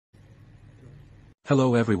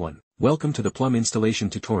Hello everyone, welcome to the PLUMB installation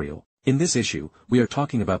tutorial. In this issue, we are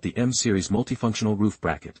talking about the M-Series multifunctional roof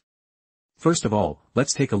bracket. First of all,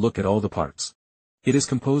 let's take a look at all the parts. It is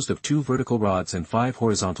composed of 2 vertical rods and 5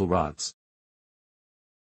 horizontal rods.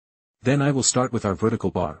 Then I will start with our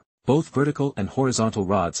vertical bar. Both vertical and horizontal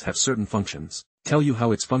rods have certain functions. Tell you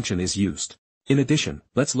how its function is used. In addition,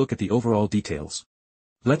 let's look at the overall details.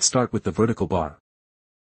 Let's start with the vertical bar.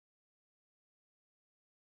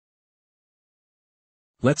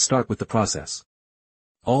 Let's start with the process.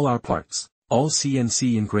 All our parts, all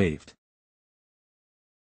CNC engraved.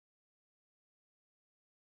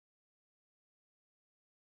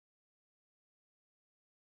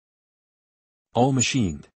 All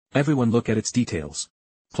machined. Everyone look at its details.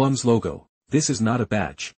 PLUMB's logo. This is not a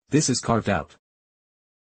badge, this is carved out.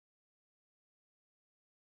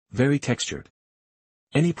 Very textured.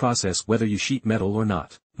 Any process, whether you sheet metal or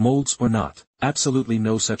not, molds or not, absolutely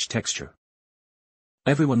no such texture.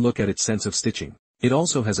 Everyone look at its sense of stitching. It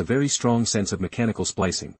also has a very strong sense of mechanical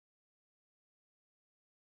splicing.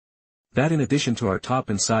 That in addition to our top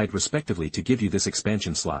and side respectively to give you this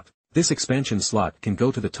expansion slot. This expansion slot can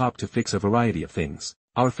go to the top to fix a variety of things.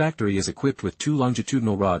 Our factory is equipped with 2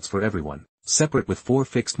 longitudinal rods for everyone, separate with 4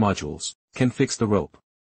 fixed modules, can fix the rope.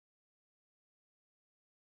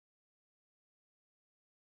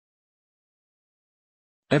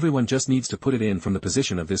 Everyone just needs to put it in from the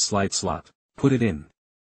position of this slide slot. Put it in.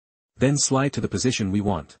 Then slide to the position we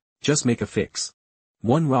want. Just make a fix.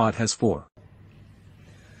 1 rod has 4.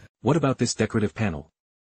 What about this decorative panel?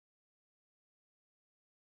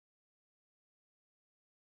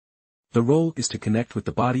 The roll is to connect with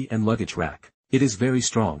the body and luggage rack. It is very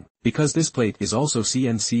strong, because this plate is also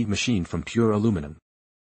CNC machined from pure aluminum.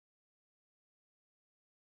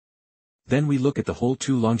 Then we look at the whole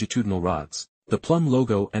 2 longitudinal rods, the PLUMB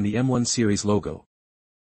logo and the M1 series logo.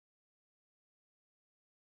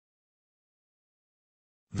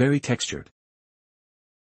 Very textured.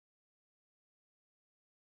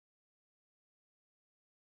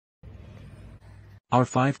 Our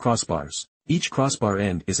 5 crossbars. Each crossbar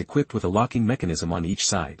end is equipped with a locking mechanism on each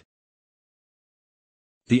side.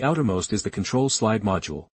 The outermost is the control slide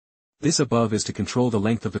module. This above is to control the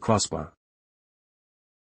length of the crossbar.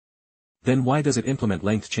 Then why does it implement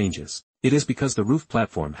length changes? It is because the roof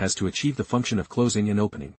platform has to achieve the function of closing and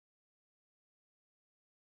opening.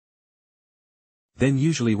 Then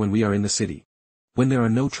usually when we are in the city. When there are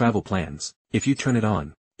no travel plans, if you turn it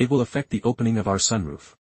on, it will affect the opening of our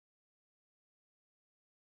sunroof.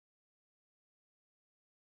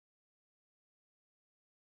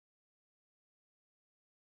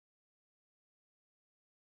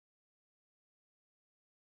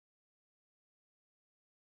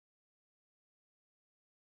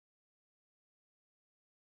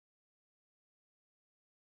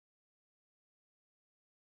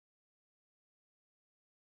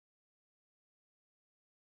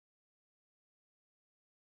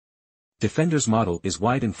 Defender's model is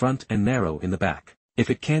wide in front and narrow in the back.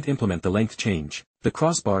 If it can't implement the length change, the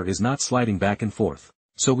crossbar is not sliding back and forth,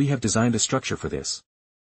 so we have designed a structure for this.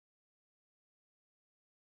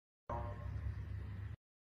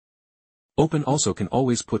 Open also can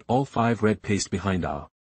always put all 5 red paste behind our.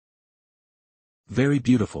 Very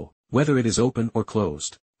beautiful, whether it is open or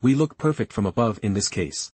closed. We look perfect from above in this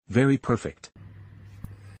case, very perfect.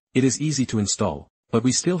 It is easy to install. But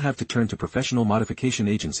we still have to turn to professional modification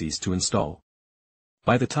agencies to install.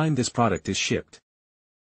 By the time this product is shipped,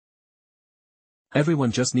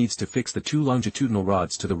 everyone just needs to fix the 2 longitudinal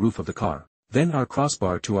rods to the roof of the car, then our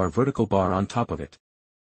crossbar to our vertical bar on top of it.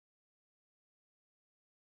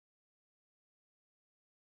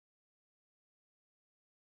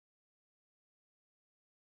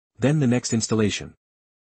 Then the next installation.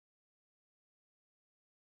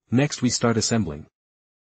 Next we start assembling.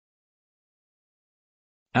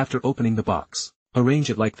 After opening the box, arrange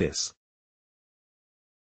it like this.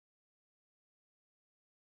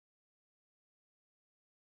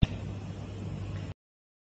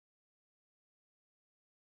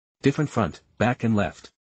 Different front, back and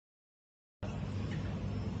left.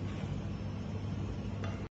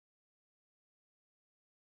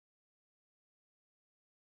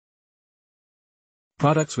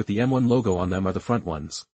 Products with the M1 logo on them are the front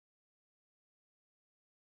ones.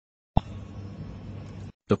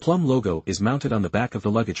 The PLUMB logo is mounted on the back of the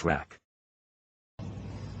luggage rack.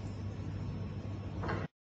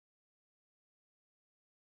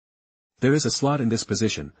 There is a slot in this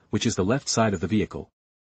position, which is the left side of the vehicle.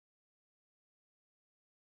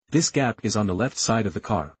 This gap is on the left side of the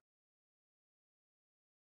car.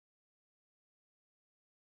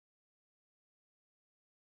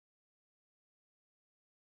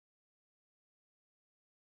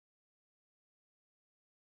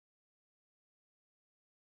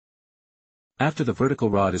 After the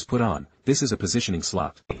vertical rod is put on, this is a positioning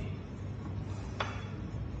slot.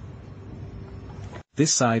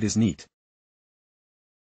 This side is neat.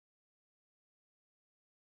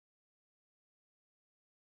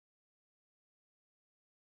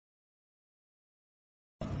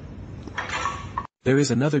 There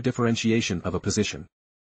is another differentiation of a position.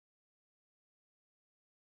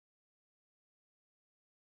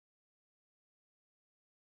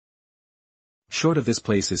 Short of this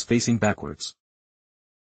place is facing backwards.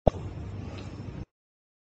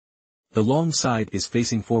 The long side is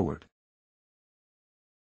facing forward.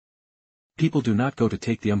 People do not go to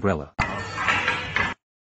take the umbrella.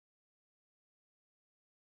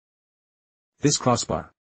 This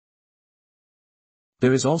crossbar.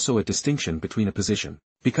 There is also a distinction between a position,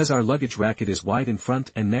 because our luggage rack is wide in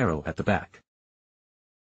front and narrow at the back.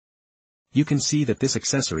 You can see that this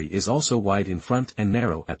accessory is also wide in front and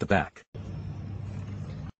narrow at the back.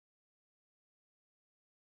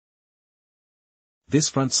 This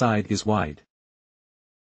front side is wide.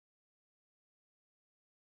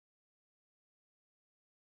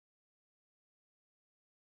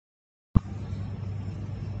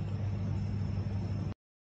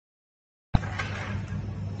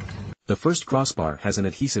 The first crossbar has an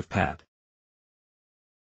adhesive pad.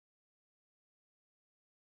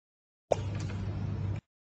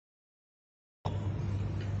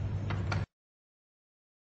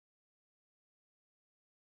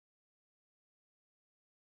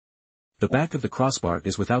 The back of the crossbar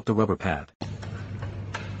is without the rubber pad.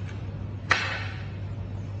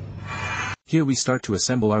 Here we start to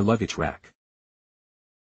assemble our luggage rack.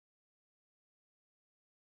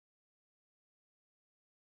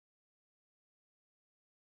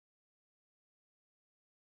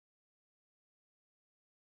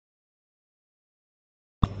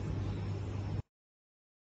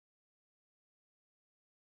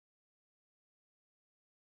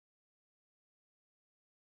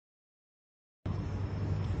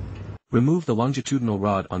 Remove the longitudinal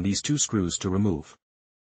rod on these two screws to remove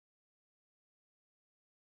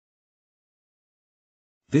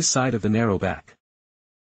this side of the narrow back.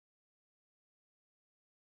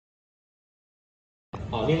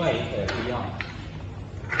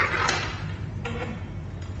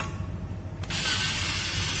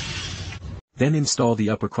 Then install the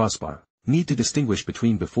upper crossbar. Need to distinguish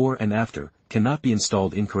between before and after, cannot be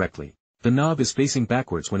installed incorrectly. The knob is facing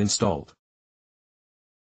backwards when installed.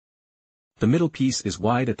 The middle piece is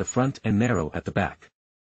wide at the front and narrow at the back.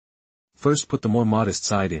 First put the more modest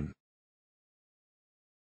side in.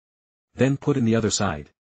 Then put in the other side.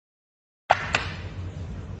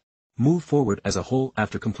 Move forward as a whole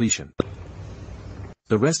after completion.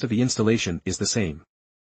 The rest of the installation is the same.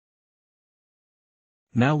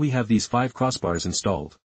 Now we have these 5 crossbars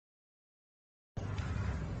installed.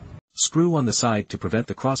 Screw on the side to prevent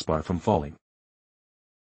the crossbar from falling.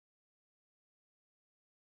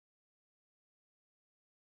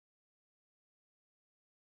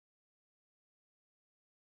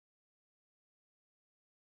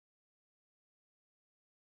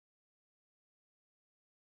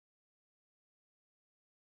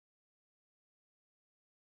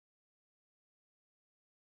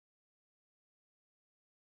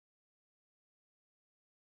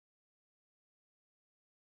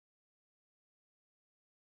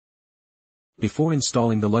 Before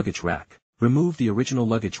installing the luggage rack, remove the original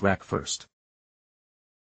luggage rack first.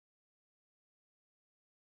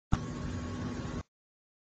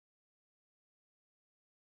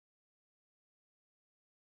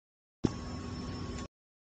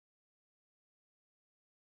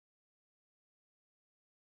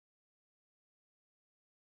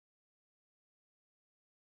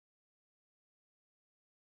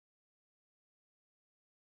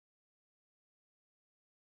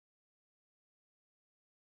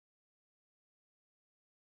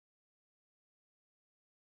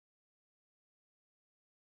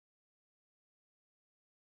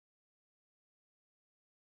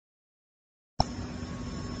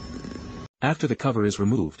 After the cover is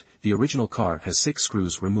removed, the original car has 6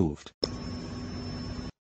 screws removed.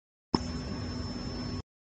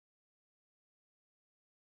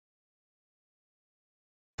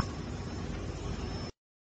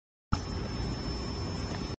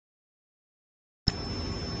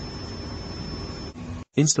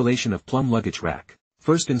 Installation of PLUMB luggage rack.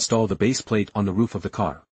 First install the base plate on the roof of the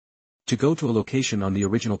car. To go to a location on the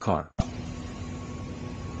original car.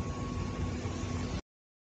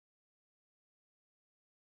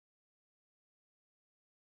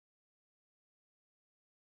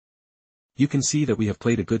 You can see that we have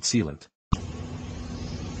played a good sealant.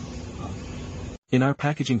 In our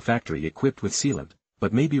packaging factory equipped with sealant,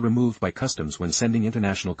 but may be removed by customs when sending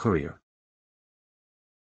international courier.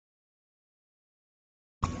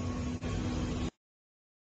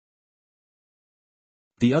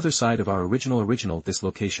 The other side of our original this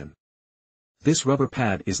location. This rubber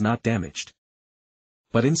pad is not damaged.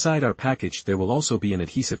 But inside our package there will also be an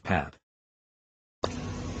adhesive pad.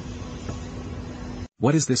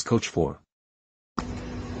 What is this coach for?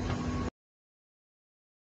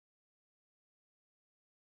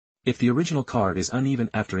 If the original card is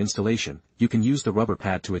uneven after installation, you can use the rubber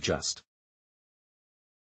pad to adjust.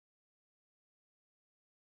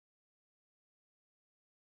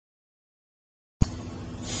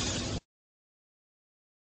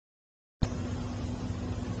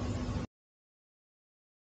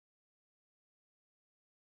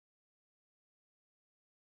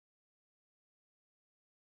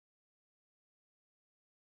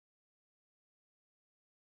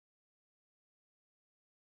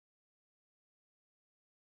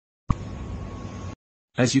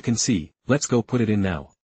 As you can see, let's go put it in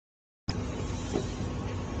now.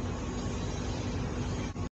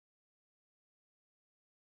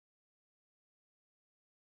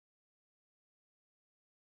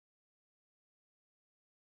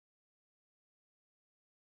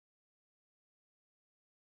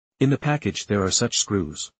 In the package there are such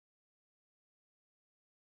screws.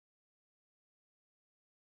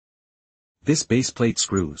 This base plate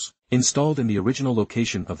screws, installed in the original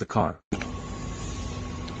location of the car.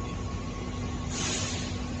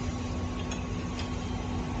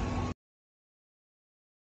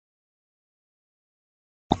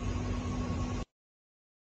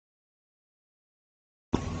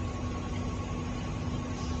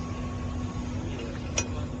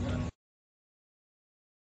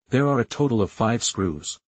 There are a total of 5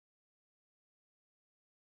 screws.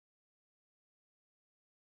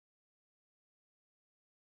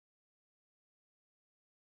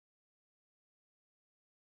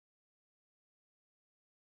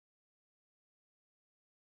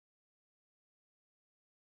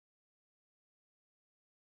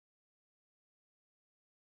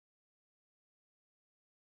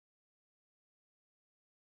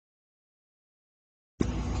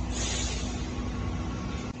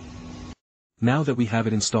 Now that we have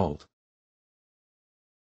it installed.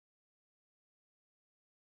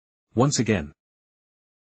 Once again.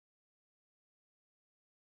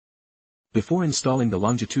 Before installing the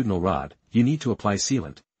longitudinal rod, you need to apply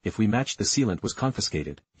sealant. If we matched the sealant was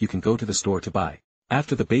confiscated, you can go to the store to buy.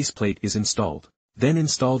 After the base plate is installed, then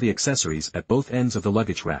install the accessories at both ends of the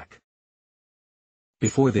luggage rack.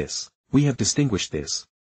 Before this, we have distinguished this.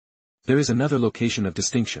 There is another location of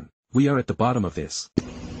distinction. We are at the bottom of this.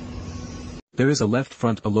 There is a left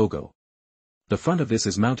front logo. The front of this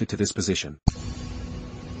is mounted to this position.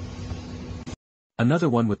 Another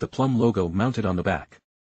one with the PLUMB logo mounted on the back.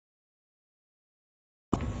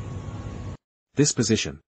 This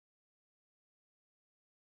position.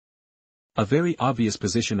 A very obvious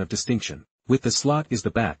position of distinction. With the slot is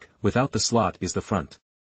the back, without the slot is the front.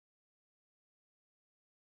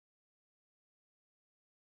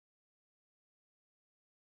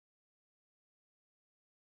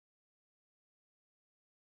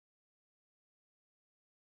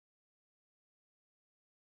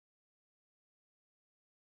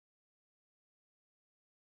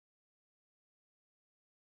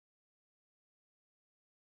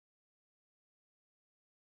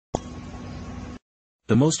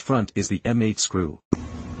 The most front is the M8 screw.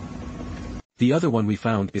 The other one we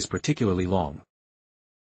found is particularly long.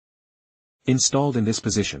 Installed in this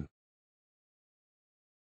position.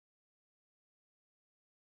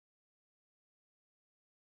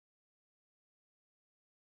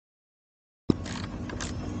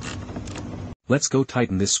 Let's go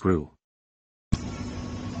tighten this screw.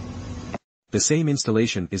 The same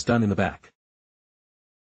installation is done in the back.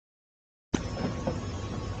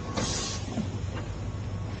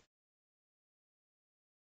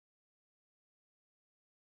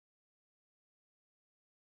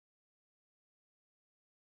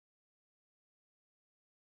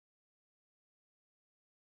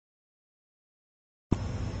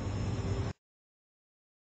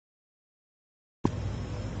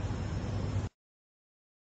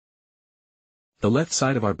 The left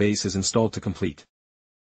side of our base is installed to complete.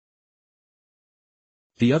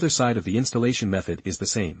 The other side of the installation method is the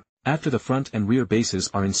same. After the front and rear bases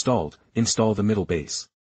are installed, install the middle base.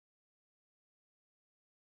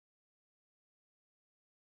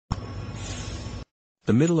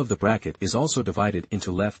 The middle of the bracket is also divided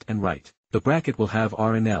into left and right. The bracket will have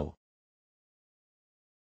R and L.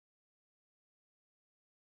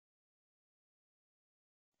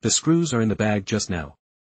 The screws are in the bag just now.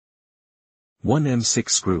 1M6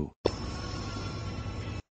 screw.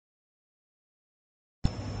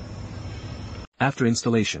 After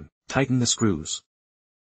installation, tighten the screws.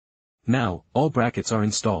 Now, all brackets are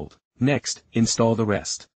installed. Next, install the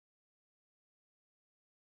rest.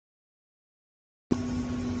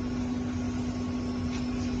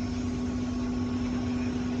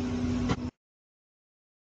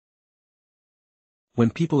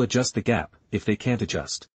 When people adjust the gap, if they can't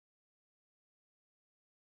adjust,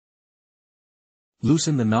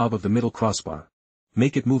 loosen the knob of the middle crossbar.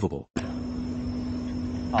 Make it movable.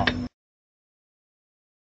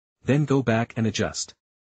 Then go back and adjust.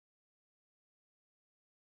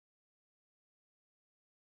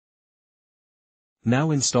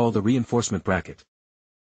 Now install the reinforcement bracket.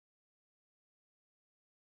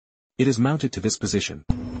 It is mounted to this position.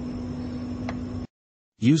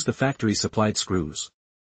 Use the factory supplied screws.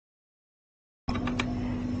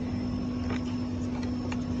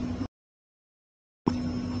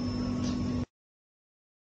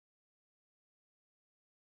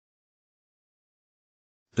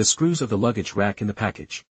 The screws of the luggage rack in the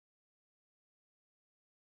package.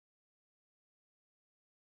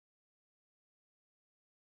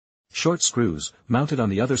 Short screws, mounted on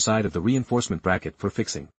the other side of the reinforcement bracket for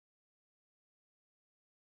fixing.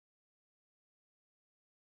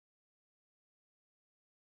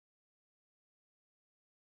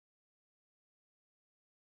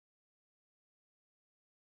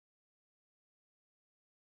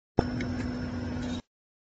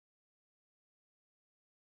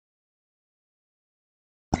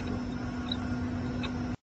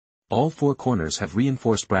 All four corners have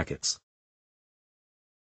reinforced brackets.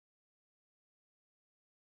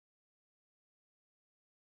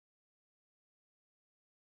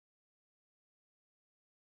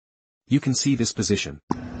 You can see this position.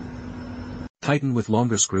 Tighten with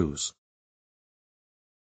longer screws.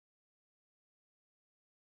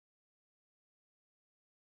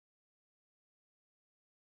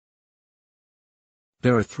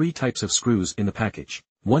 There are three types of screws in the package.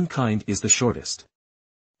 One kind is the shortest,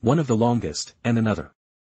 one of the longest, and another.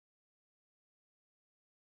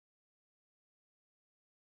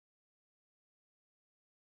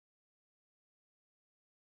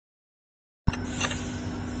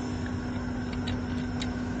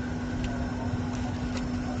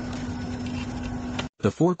 The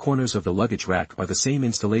four corners of the luggage rack are the same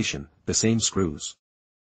installation, the same screws.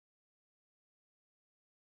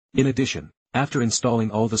 In addition, after installing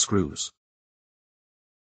all the screws,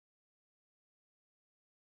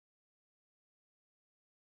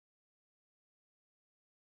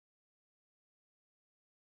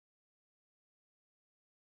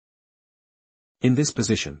 in this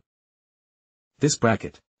position, this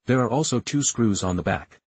bracket, there are also two screws on the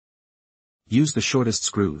back. Use the shortest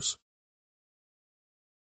screws.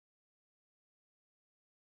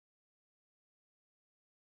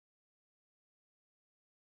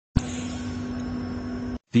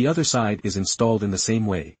 The other side is installed in the same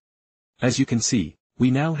way. As you can see, we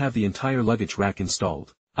now have the entire luggage rack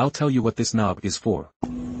installed. I'll tell you what this knob is for.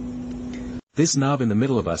 This knob in the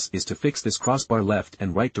middle of us is to fix this crossbar left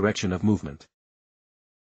and right direction of movement.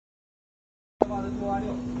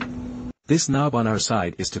 This knob on our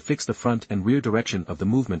side is to fix the front and rear direction of the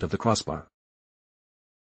movement of the crossbar.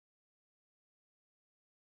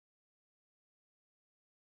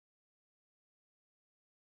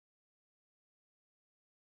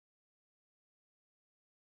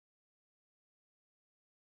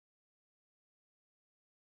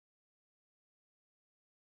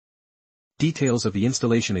 Details of the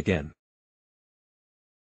installation again.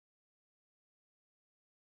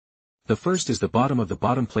 The first is the bottom of the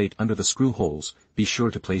bottom plate under the screw holes, be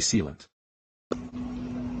sure to place sealant.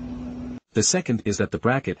 The second is that the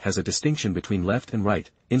bracket has a distinction between left and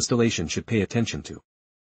right, installation should pay attention to.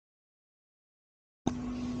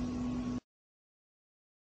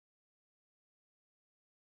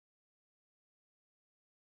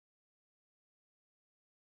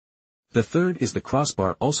 The third is the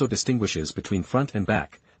crossbar also distinguishes between front and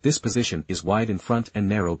back, this position is wide in front and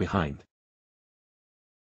narrow behind.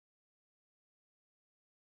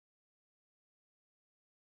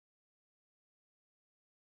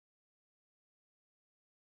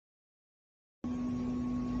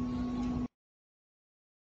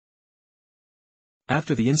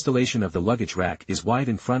 After the installation of the luggage rack is wide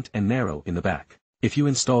in front and narrow in the back. If you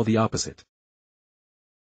install the opposite,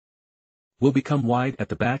 will become wide at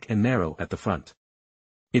the back and narrow at the front.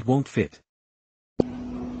 It won't fit.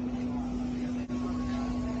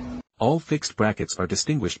 All fixed brackets are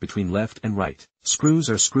distinguished between left and right. Screws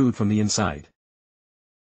are screwed from the inside.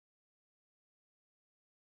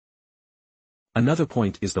 Another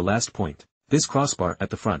point is the last point. This crossbar at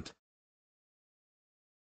the front.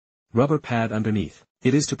 Rubber pad underneath.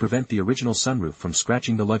 It is to prevent the original sunroof from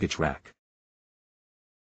scratching the luggage rack.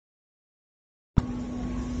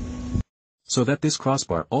 So that this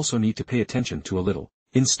crossbar also need to pay attention to a little.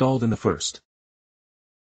 Installed in the first.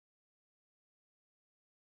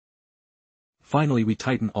 Finally we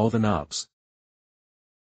tighten all the knobs.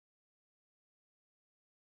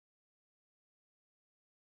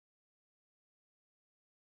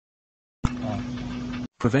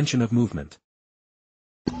 Prevention of movement.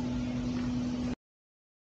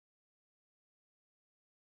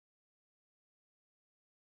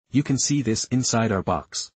 You can see this inside our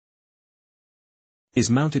box.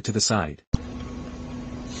 Is mounted to the side.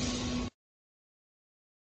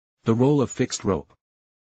 The roll of fixed rope.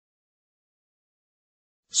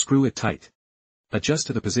 Screw it tight. Adjust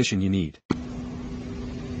to the position you need.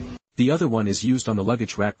 The other one is used on the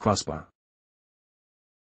luggage rack crossbar.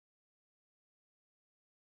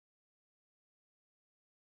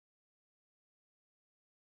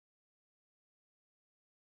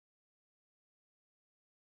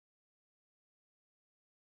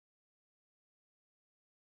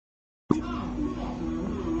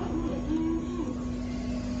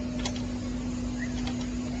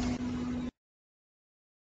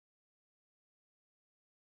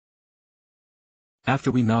 After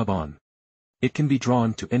we knob on, it can be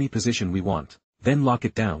drawn to any position we want, then lock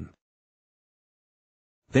it down.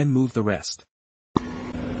 Then move the rest.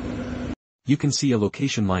 You can see a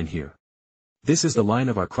location line here. This is the line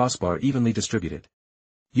of our crossbar evenly distributed.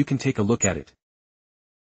 You can take a look at it.